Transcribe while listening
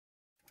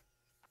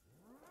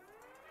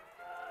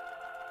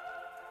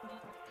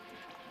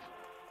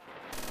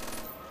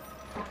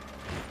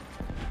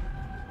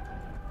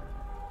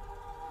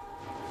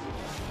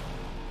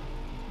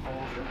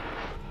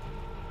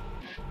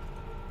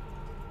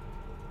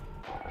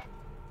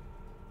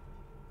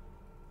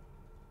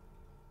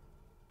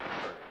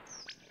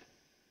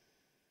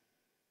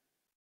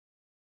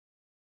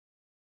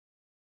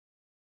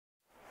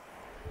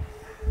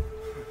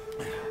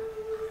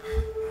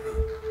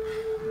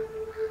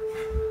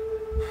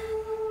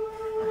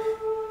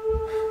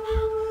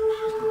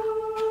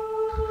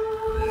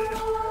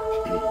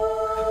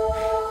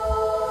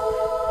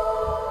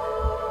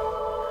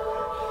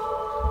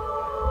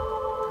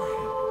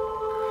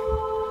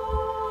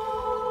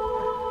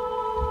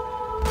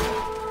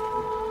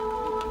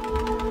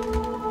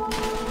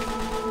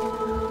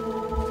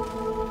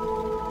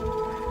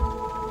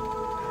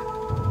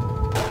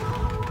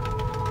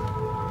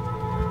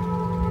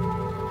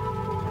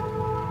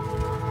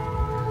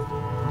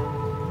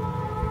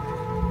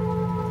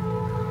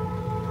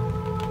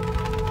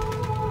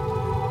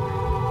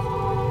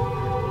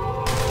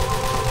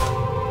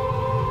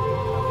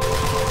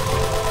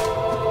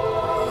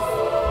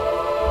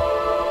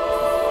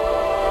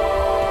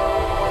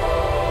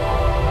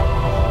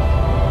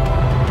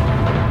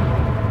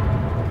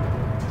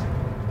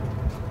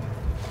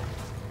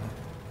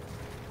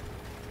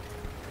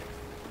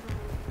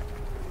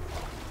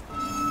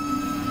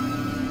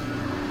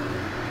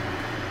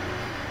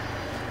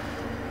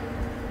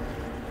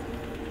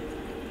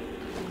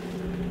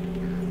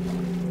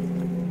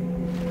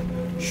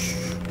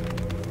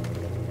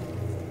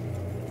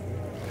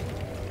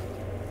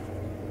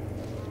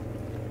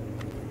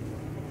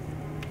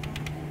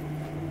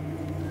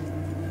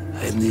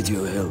I need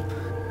your help.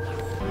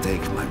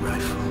 Take my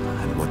rifle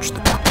and watch the...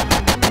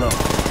 No.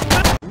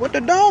 What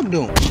the dog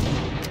doing?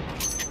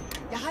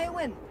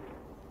 Yahayawen,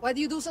 why do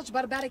you do such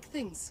barbaric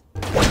things?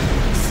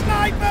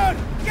 Sniper!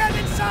 Get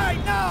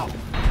inside now!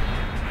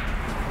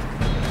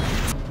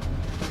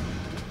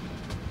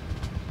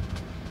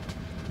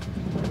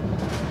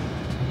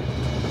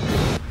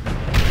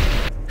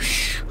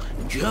 Shh!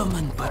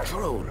 German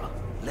patrol.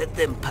 Let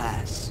them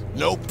pass.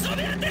 Nope.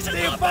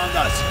 They have found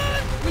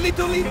us! We need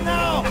to leave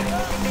now!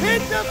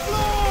 Hit the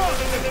floor!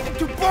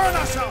 To burn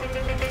us out!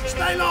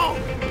 Stay low!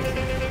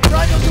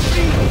 Try not to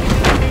bleed!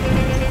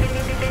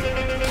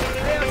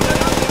 They have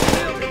set up the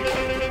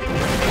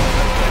building!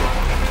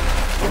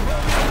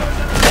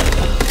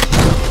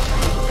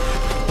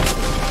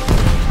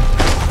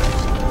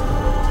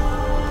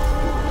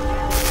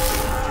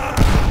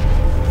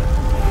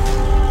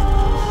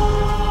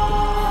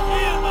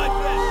 Here, my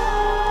friend!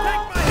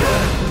 Take my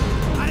hand!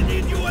 I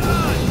need you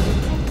alive!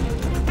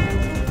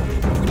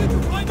 We need to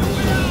find a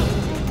way out!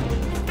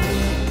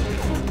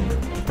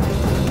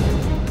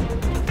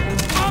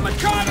 Armored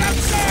car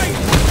outside!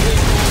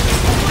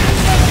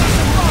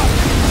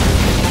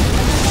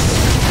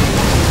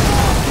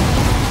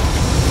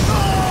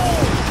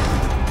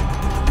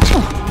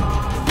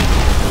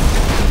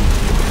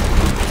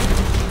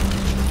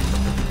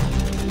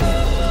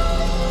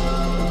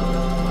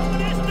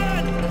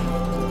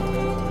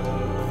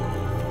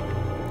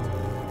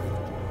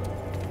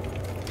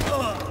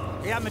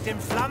 Ja, mit dem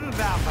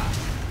Flammenwerfer.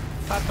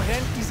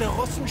 Verbrennt diese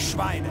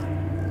Russenschweine.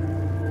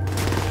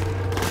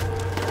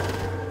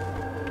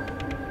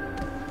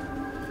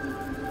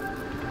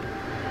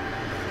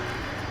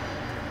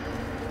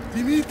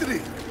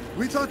 Dimitri,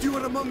 we thought you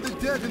were among the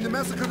dead in the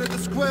massacre at the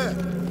square.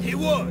 He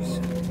was.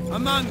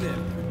 Among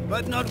them,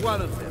 but not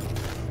one of them.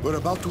 We're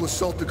about to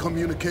assault the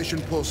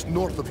communication post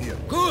north of here.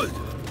 Good!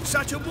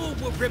 Such a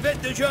move will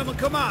prevent the German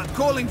command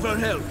calling for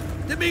help.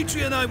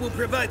 Dimitri and I will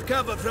provide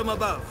cover from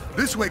above.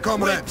 This way,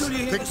 comrades. Wait till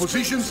you hear Take the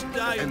positions screams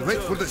die and of wait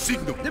joy. for the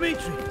signal.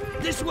 Dimitri,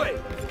 this way.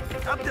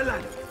 Up the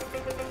ladder.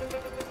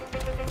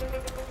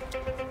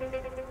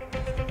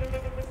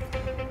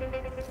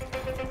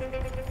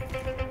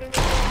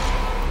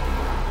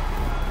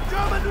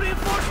 German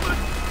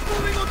reinforcements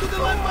moving onto the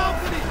left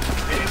balcony.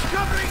 It is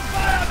covering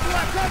fire to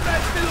our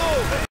comrades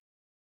below.